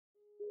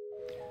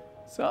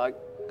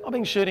I've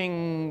been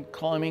shooting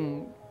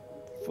climbing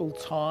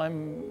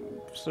full-time,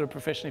 sort of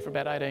professionally for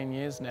about 18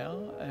 years now,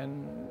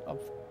 and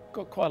I've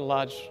got quite a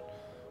large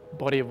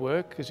body of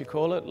work, as you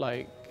call it,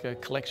 like a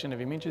collection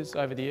of images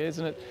over the years,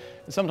 and it's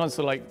sometimes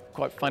sort of like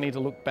quite funny to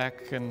look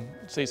back and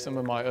see some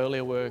of my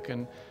earlier work,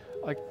 and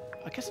I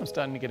guess I'm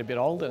starting to get a bit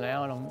older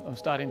now, and I'm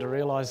starting to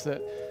realise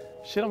that,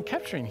 shit, I'm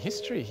capturing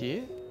history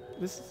here.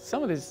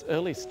 Some of this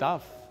early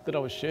stuff that I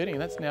was shooting,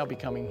 that's now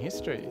becoming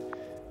history.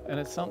 And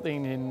it's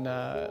something in,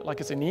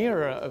 it's an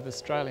era of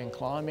Australian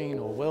climbing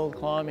or world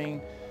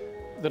climbing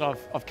that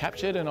I've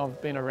captured and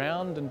I've been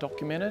around and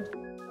documented.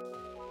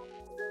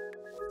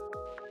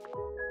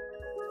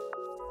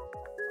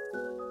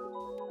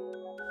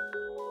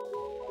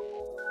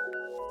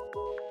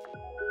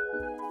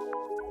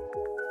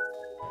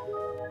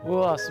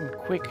 Well, some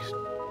quick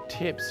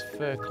tips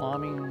for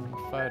climbing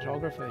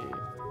photography.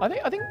 I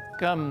think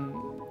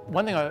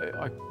one thing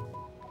I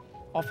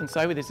often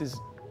say with this is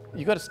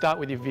you've got to start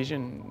with your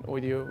vision or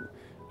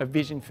a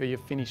vision for your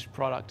finished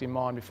product in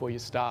mind before you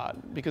start,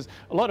 because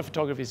a lot of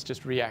photography is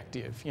just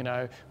reactive. You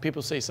know,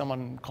 people see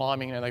someone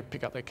climbing and they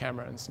pick up their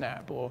camera and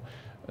snap, or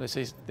they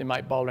see their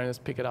mate bouldering and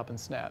just pick it up and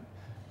snap.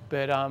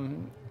 But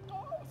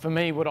for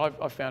me, what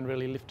I've found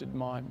really lifted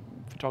my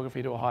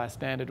photography to a higher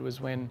standard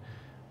was when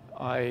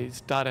I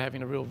started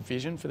having a real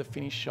vision for the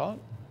finished shot,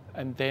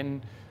 and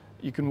then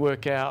you can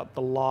work out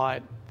the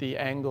light, the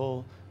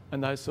angle,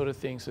 and those sort of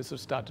things. So sort of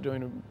start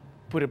to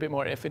put a bit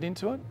more effort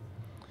into it.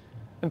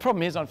 And the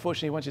problem is,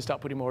 unfortunately, once you start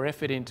putting more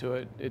effort into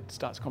it, it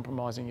starts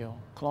compromising your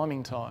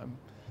climbing time.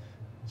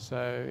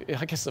 So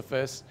I guess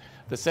the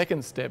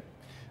second step,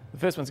 the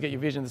first one's to get your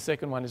vision, the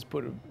second one is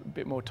put a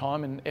bit more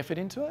time and effort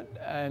into it,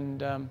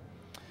 and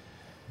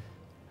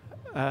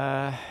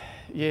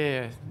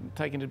yeah,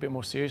 taking it a bit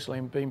more seriously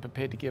and being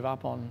prepared to give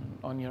up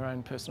on your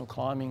own personal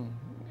climbing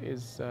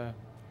has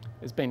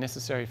been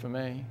necessary for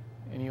me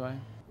anyway.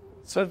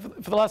 So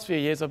for the last few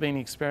years I've been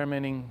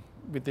experimenting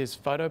with this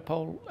photo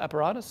pole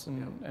apparatus,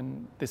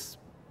 and this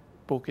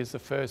book is the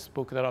first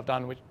book that I've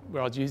done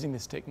where I was using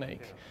this technique.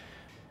 Yeah.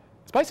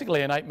 It's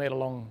basically an 8-metre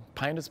long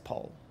painter's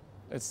pole.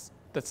 That's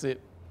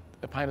it,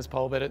 a painter's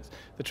pole, but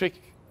the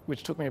trick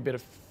which took me a bit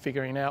of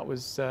figuring out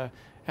was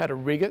how to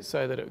rig it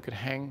so that it could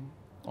hang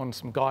on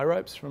some guy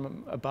ropes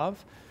from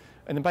above.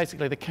 And then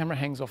basically the camera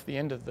hangs off the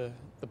end of the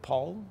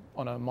pole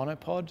on a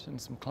monopod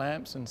and some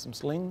clamps and some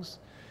slings.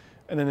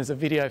 And then there's a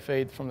video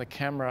feed from the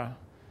camera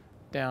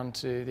down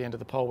to the end of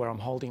the pole where I'm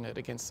holding it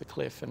against the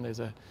cliff, and there's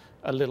a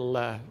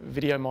little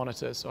video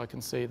monitor so I can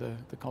see the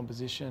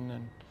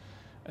composition,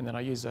 and then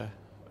I use a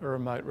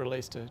remote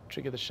release to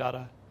trigger the shutter.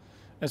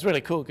 And it's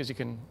really cool because you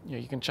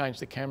can change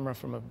the camera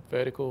from a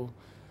vertical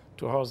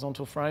to a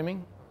horizontal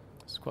framing.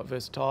 It's quite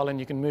versatile, and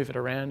you can move it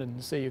around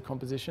and see your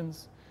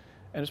compositions.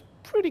 And it's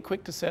pretty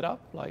quick to set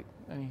up, like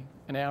only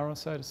an hour or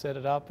so to set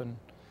it up, and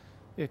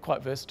yeah,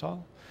 quite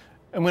versatile.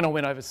 And when I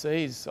went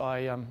overseas,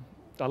 I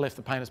left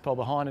the painter's pole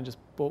behind and just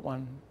bought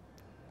one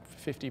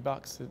for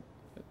 $50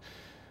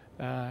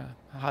 at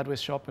a hardware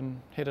shop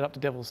and headed up to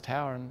Devil's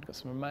Tower and got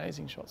some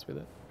amazing shots with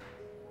it.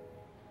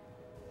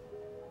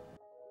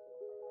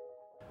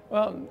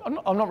 Well,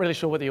 I'm not really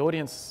sure what the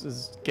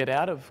audiences get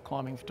out of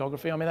climbing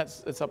photography. I mean,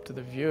 it's up to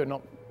the viewer,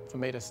 not for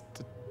me to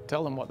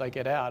tell them what they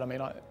get out. I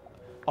mean,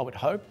 I would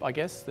hope, I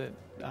guess, that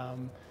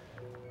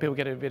people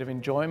get a bit of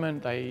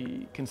enjoyment.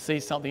 They can see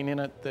something in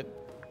it that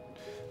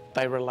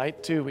they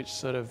relate to, which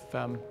sort of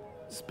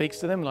speaks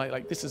to them.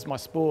 Like this is my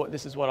sport,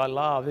 this is what I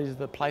love, these are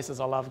the places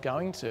I love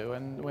going to.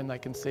 And when they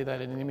can see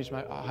that in an image,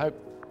 I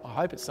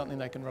hope it's something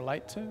they can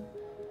relate to.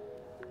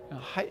 I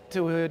hate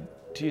to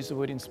use the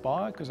word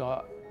inspire, because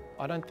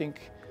I don't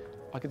think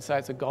I could say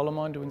it's a goal of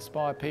mine to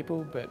inspire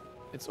people, but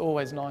it's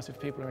always nice if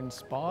people are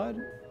inspired.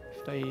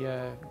 If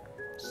they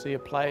see a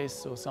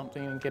place or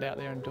something and get out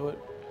there and do it,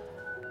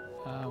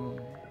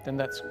 then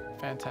that's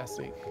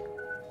fantastic.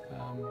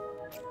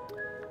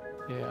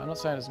 Yeah, I'm not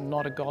saying it's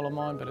not a goal of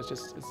mine, but it's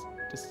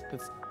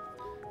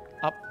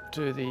up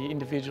to the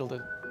individual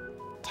to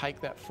take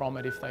that from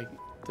it if they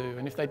do.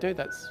 And if they do,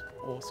 that's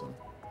awesome.